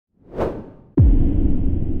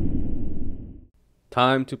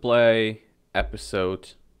Time to play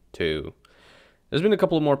episode 2. There's been a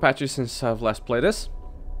couple more patches since I've last played this.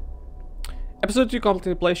 Episode 2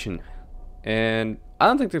 Contemplation. And I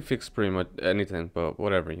don't think they fixed pretty much anything, but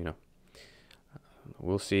whatever, you know.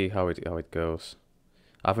 We'll see how it goes.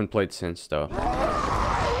 I haven't played since though. Mother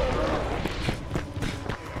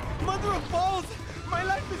of balls! My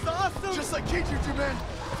life is awesome! Just like KG2, man!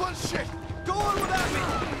 Fun shit! Go on without me!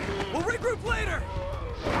 We'll regroup later!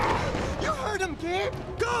 You heard him, Gabe!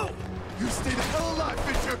 Go! You stay the hell alive,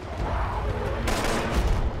 Fisher!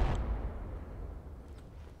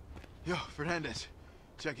 Yo, Fernandez.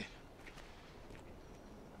 Check it.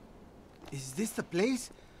 Is this the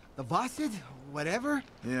place? The Vassid? Whatever?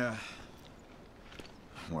 Yeah.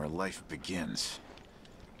 Where life begins.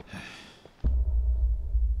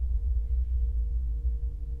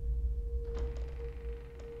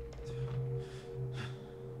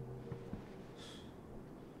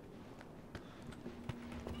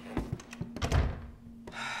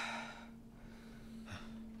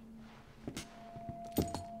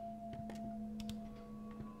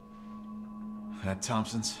 At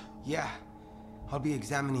Thompson's? Yeah. I'll be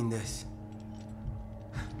examining this.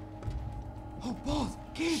 Oh, balls!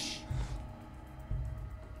 Gabe!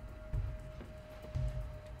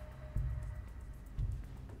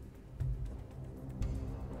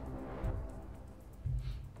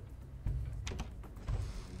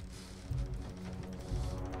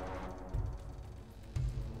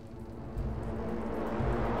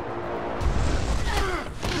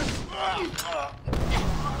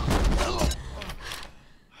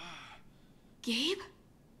 Gabe?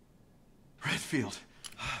 Redfield.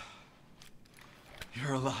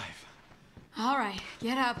 You're alive. All right,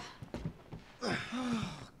 get up. Oh,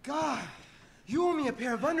 God! You owe me a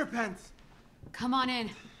pair of underpants! Come on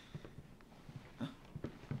in.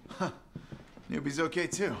 Newbie's okay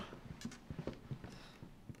too.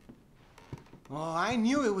 Oh, I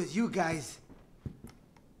knew it was you guys.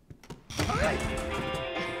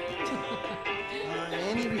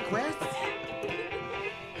 Any requests?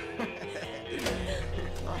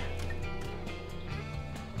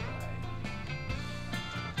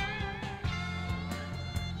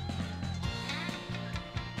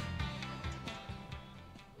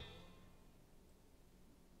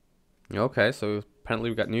 Okay, so apparently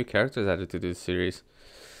we got new characters added to this series.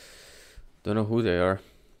 Don't know who they are.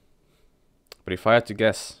 But if I had to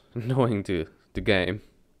guess, knowing the game,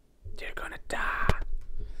 they're gonna die.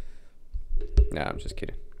 Nah, I'm just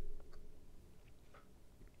kidding.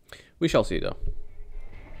 We shall see though.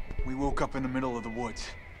 We woke up in the middle of the woods.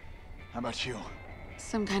 How about you?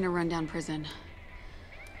 Some kind of rundown prison.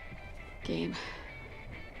 Gabe.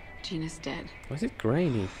 Gina's dead. Why is it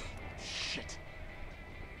grainy? Shit.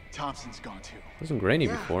 Thompson's gone too. It wasn't grainy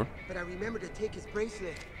before. But I remember to take his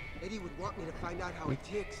bracelet. Eddie would want me to find out how it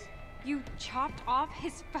ticks. You chopped off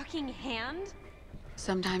his fucking hand?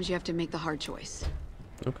 Sometimes you have to make the hard choice.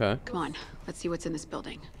 Okay. Come on, let's see what's in this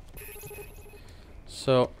building.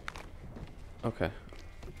 So, okay.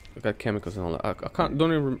 I got chemicals and all that. I can't,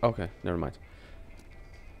 don't even, okay, never mind.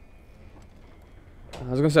 I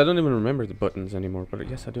was gonna say, I don't even remember the buttons anymore, but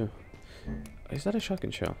yes I do. Is that a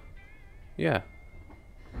shotgun shell? Yeah.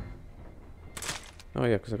 Oh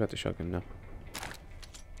yeah, because I got the shotgun now.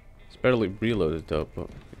 It's barely reloaded though, but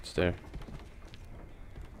it's there.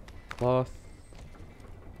 Cloth.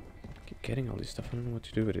 Keep getting all this stuff, I don't know what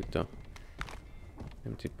to do with it though.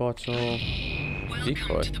 Empty bottle.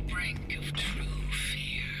 Decoy. To the brink of true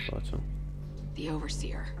fear. Bottle. The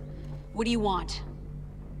Overseer. What do you want?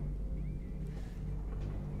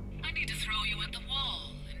 I need to throw you at the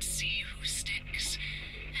wall and see who sticks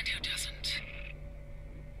and who doesn't.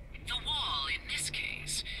 The wall, in this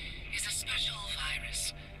case, is a special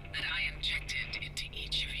virus that I injected into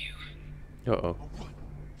each of you. Uh-oh. What?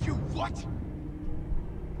 You what?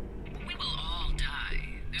 We will all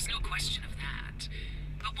die. There's no question of that.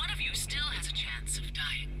 But one of you still has a chance of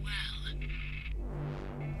dying well.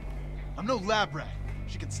 I'm no lab rat.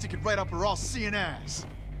 She can stick it right up her all-seeing ass.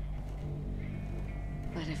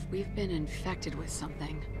 But if we've been infected with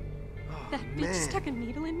something... That bitch stuck a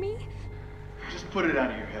needle in me? Just put it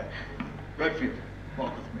out of your head. Redfield,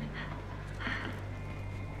 walk with me.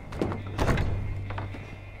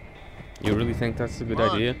 You really think that's a good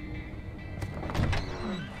idea?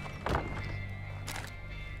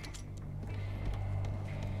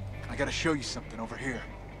 I gotta show you something over here.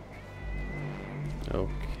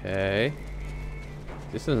 Okay.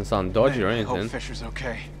 This doesn't sound dodgy or I hope anything. Fisher's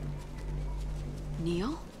okay.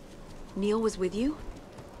 Neil? Neil was with you?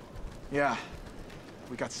 Yeah.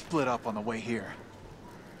 We got split up on the way here.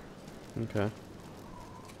 Okay.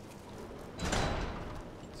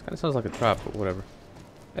 This kind of sounds like a trap, but whatever.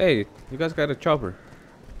 Hey, you guys got a chopper.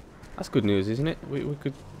 That's good news, isn't it? We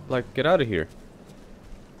could, like, get out of here.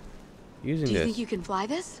 Using Do you this. think you can fly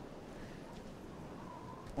this?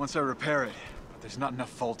 Once I repair it, but there's not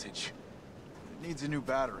enough voltage. It needs a new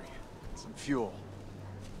battery, and some fuel.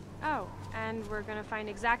 Oh, and we're gonna find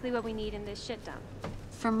exactly what we need in this shit dump.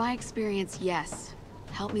 From my experience, yes.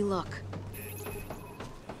 Help me look.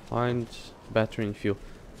 Find battery and fuel.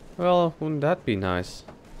 Well, wouldn't that be nice?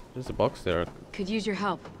 There's a box there. Could use your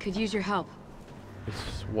help. Could use your help.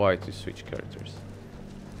 It's Y to switch characters.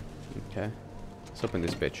 Okay. Let's open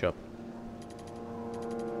this bitch up.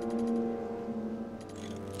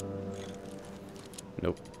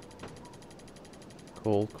 Nope.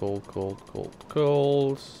 Cold, cold, cold, cold,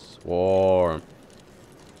 cold. Warm.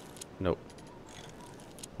 Nope.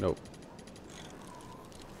 Nope.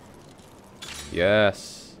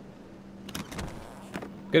 Yes.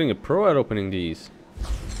 Getting a pro at opening these.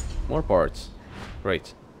 More parts.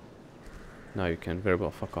 Great. Now you can very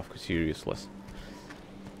well fuck off because you're useless.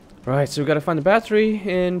 Right, so we gotta find the battery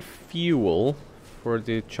and fuel for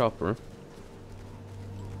the chopper.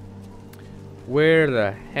 Where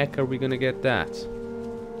the heck are we gonna get that?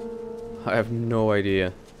 I have no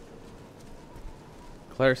idea.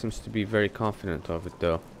 Claire seems to be very confident of it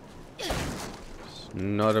though. It's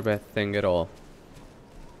not a bad thing at all.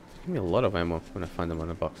 Give me a lot of ammo when I find them on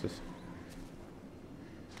the boxes.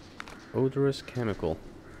 Odorous chemical.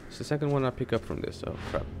 It's the second one I pick up from this. Oh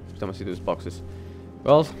crap. Every time I see those boxes.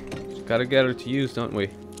 Well, just gotta get her to use, don't we?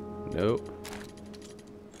 Nope.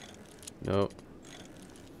 Nope.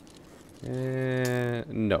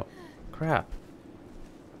 No. Crap.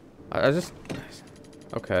 I just...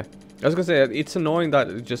 Okay. I was gonna say, it's annoying that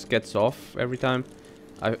it just gets off every time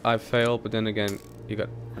I fail, but then again, you got...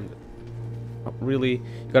 really?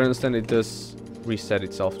 You gotta understand it does reset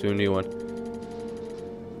itself to a new one.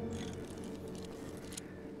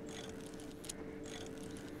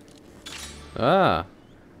 Ah!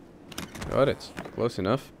 Got it. Close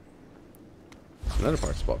enough. Another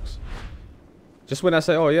parts box. Just when I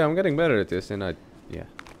say, oh yeah, I'm getting better at this, and I... Yeah.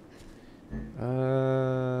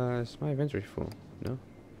 Is my inventory full? No.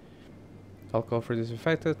 Alcohol for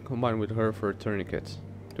disinfectant, combined with her for tourniquets.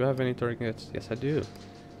 Do I have any tourniquets? Yes, I do.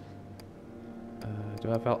 Do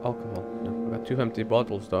I have alcohol? No. I got 2 empty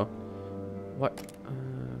bottles, though. What?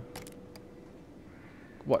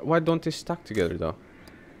 Why don't they stack together, though?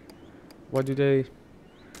 Why do they...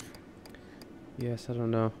 Yes, I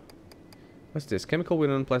don't know. What's this? Chemical with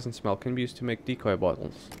an unpleasant smell can be used to make decoy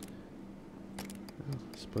bottles. Oh,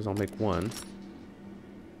 I suppose I'll make 1.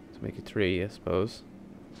 To make it 3, I suppose.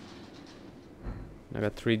 I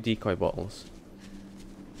got 3 decoy bottles.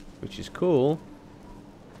 Which is cool.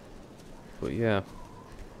 But yeah.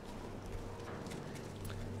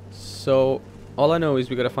 So, all I know is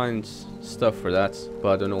we gotta find stuff for that.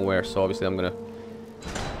 But I don't know where, so obviously I'm gonna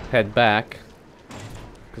head back.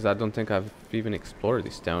 Because I don't think I've even explored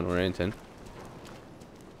this town or anything.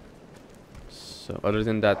 So, other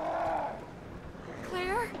than that...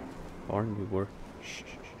 Claire? barn we were... Shh.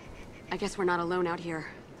 I guess we're not alone out here.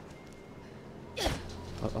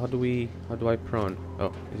 How do I prone?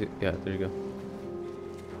 Oh, is it? Yeah, there you go.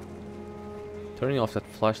 Turning off that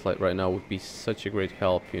flashlight right now would be such a great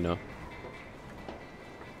help, you know.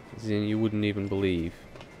 Then you wouldn't even believe.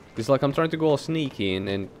 It's like I'm trying to go all sneaky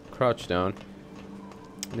and crouch down.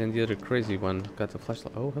 And then the other crazy one got the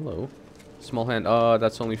flashlight. Oh, hello. Small hand. Oh,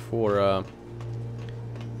 that's only for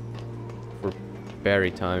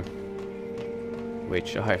berry time.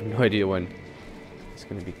 Which I have no idea when it's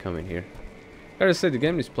gonna be coming here. Gotta say, the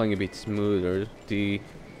game is playing a bit smoother. The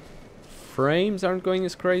frames aren't going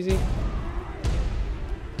as crazy.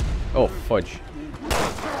 Oh, fudge.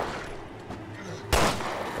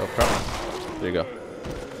 Oh, crap. There you go.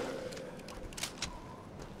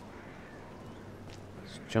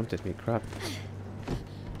 Just jumped at me, crap.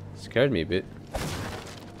 Scared me a bit.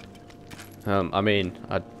 I mean,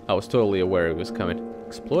 I was totally aware it was coming.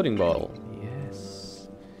 Exploding bottle. Yes.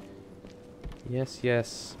 Yes,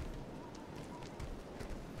 yes.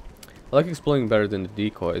 I like exploding better than the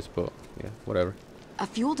decoys, but yeah, whatever. A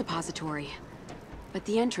fuel depository. But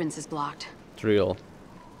the entrance is blocked. Drill.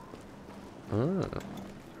 Ah.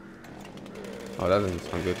 Oh, that doesn't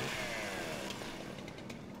sound good.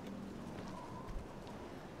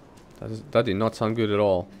 That did not sound good at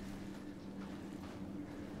all.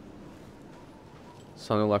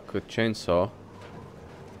 Sounded like a chainsaw.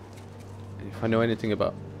 And if I know anything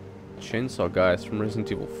about chainsaw guys from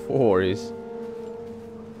Resident Evil 4 is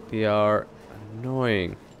they are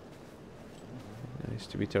annoying. I used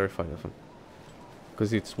to be terrified of them.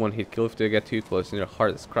 Because it's one hit kill if they get too close and they're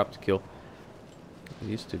hard as crap to kill. It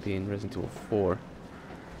used to be in Resident Evil 4.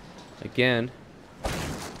 Again.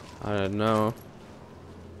 I don't know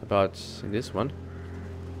about this one.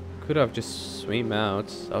 Could have just swim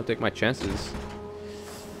out. I'll take my chances.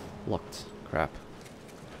 Locked. Crap.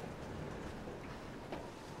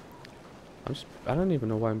 I don't even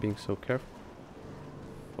know why I'm being so careful.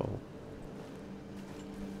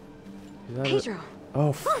 Is that Pedro.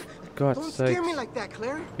 oh, God's Don't sake. scare me like that,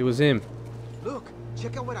 Claire. It was him. Look,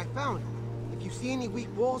 check out what I found. If you see any weak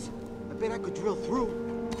walls, I bet I could drill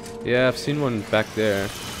through. Yeah, I've seen one back there.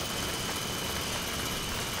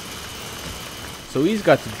 So he's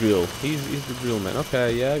got to drill. He's the drill man.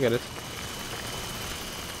 Okay, yeah, I get it.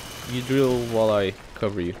 You drill while I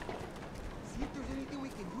cover you. See if there's anything we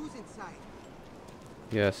can use inside.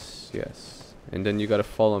 Yes, yes. And then you gotta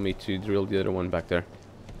follow me to drill the other one back there.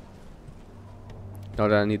 Now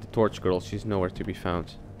that I need the torch girl, she's nowhere to be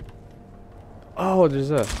found. Oh,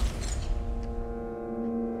 there's a...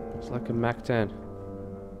 It's like a Mac 10.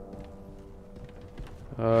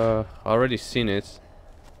 I already seen it.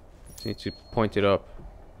 Just need to point it up.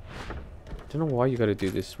 I don't know why you gotta do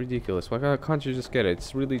this. It's ridiculous. Why can't you just get it?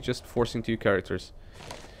 It's really just forcing two characters.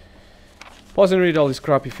 Pause and read all this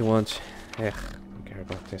crap if you want. Ugh, I don't care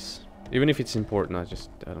about this. Even if it's important, I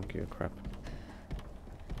don't give a crap.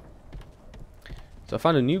 So I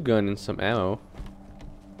found a new gun and some ammo.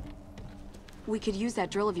 We could use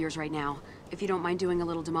that drill of yours right now, if you don't mind doing a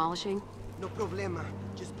little demolishing. No problema.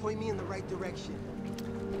 Just point me in the right direction.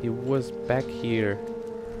 It was back here,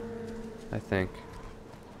 I think.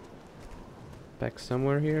 Back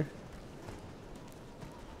somewhere here.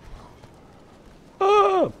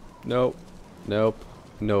 Oh! Nope. Nope.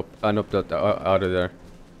 Nope. Nope. Out of there.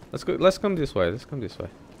 Let's go. Let's come this way. Let's come this way.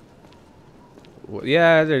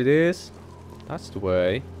 Yeah, there it is. That's the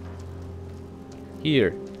way.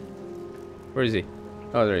 Here. Where is he?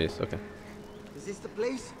 Oh, there he is. Okay. Is this the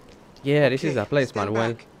place? Yeah, this is Okay, the place, stand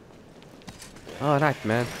Manuel. back. Oh, right,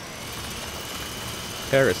 man.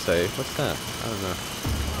 Terra Save. What's that? I don't know.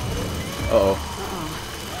 Uh-oh.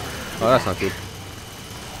 Oh, that's not good.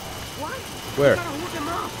 What? Where? Gotta hold them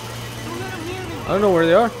off. Don't let them near me. I don't know where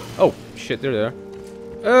they are. Oh, shit, there they are.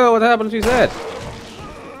 Oh, what happened to his head?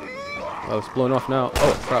 Oh, it's blown off now.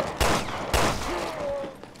 Oh, crap.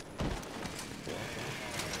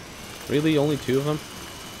 Really? Only two of them?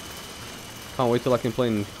 Can't wait till I can play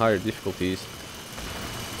in higher difficulties.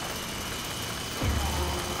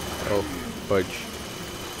 Oh, fudge.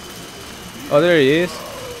 Oh, there he is.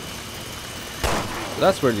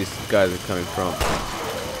 That's where these guys are coming from.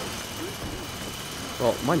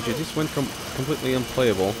 Well, mind you, this went from completely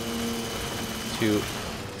unplayable to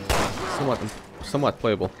somewhat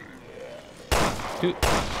playable. Dude,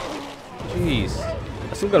 jeez,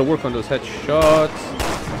 I still gotta work on those headshots.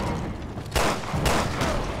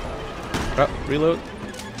 Crap, reload.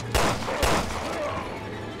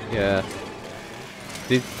 Yeah,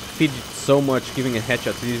 they feed so much. Giving a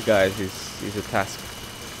headshot to these guys is a task.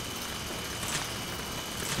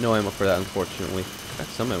 No ammo for that, unfortunately. Got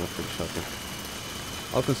some ammo for the shotgun.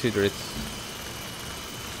 I'll consider it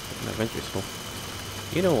an adventure school.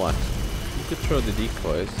 You know what? You could throw the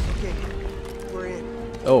decoys. Okay, we're in.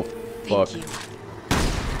 Oh, fuck. Thank you.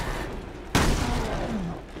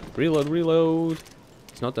 Reload, reload.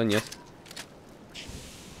 It's not done yet.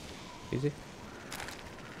 Is it?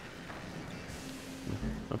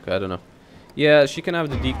 Okay, I don't know. Yeah, she can have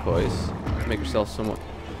the decoys. Make herself somewhat...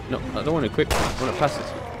 No, I don't want to equip. I want to pass it.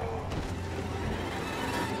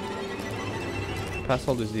 Pass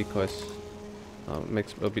all these decoys.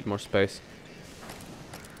 Makes a bit more space.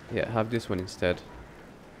 Yeah, have this one instead.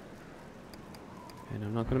 And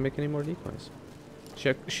I'm not gonna make any more decoys.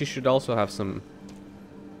 She should also have some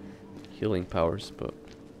healing powers, but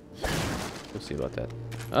we'll see about that.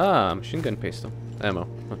 Ah, machine gun pistol. Ammo,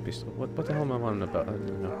 not pistol. What the hell am I on about? I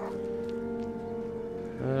don't know.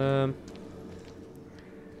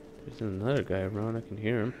 There's another guy around, I can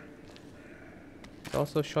hear him. It's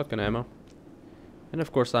also shotgun ammo. And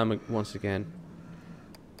of course I'm once again.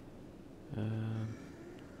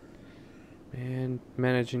 And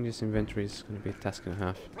managing this inventory is going to be a task and a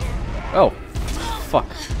half. Oh, fuck.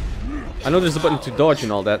 I know there's a button to dodge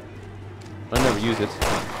and all that. But I never use it.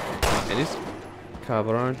 And this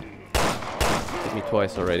cabron hit me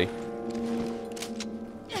twice already.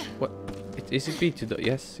 What? Is it B to dodge?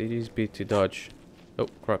 Yes, it is B to dodge. Oh,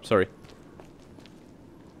 crap, sorry.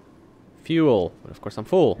 Fuel. But of course I'm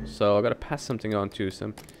full, so I gotta pass something on to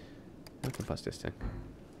some... I can pass this thing.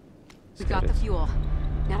 We got the fuel.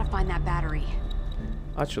 Now to find that battery.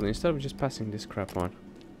 Actually, instead of just passing this crap on,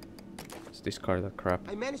 let's discard that crap.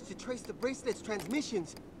 I managed to trace the bracelet's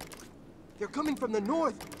transmissions. They're coming from the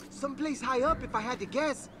north, someplace high up if I had to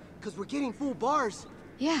guess, because we're getting full bars.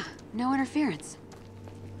 Yeah, no interference.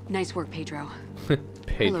 Nice work, Pedro. Her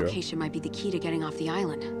Pedro. location might be the key to getting off the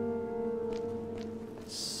island.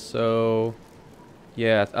 So,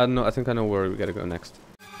 yeah, I don't know. I think I know where we gotta go next.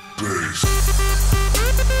 Base.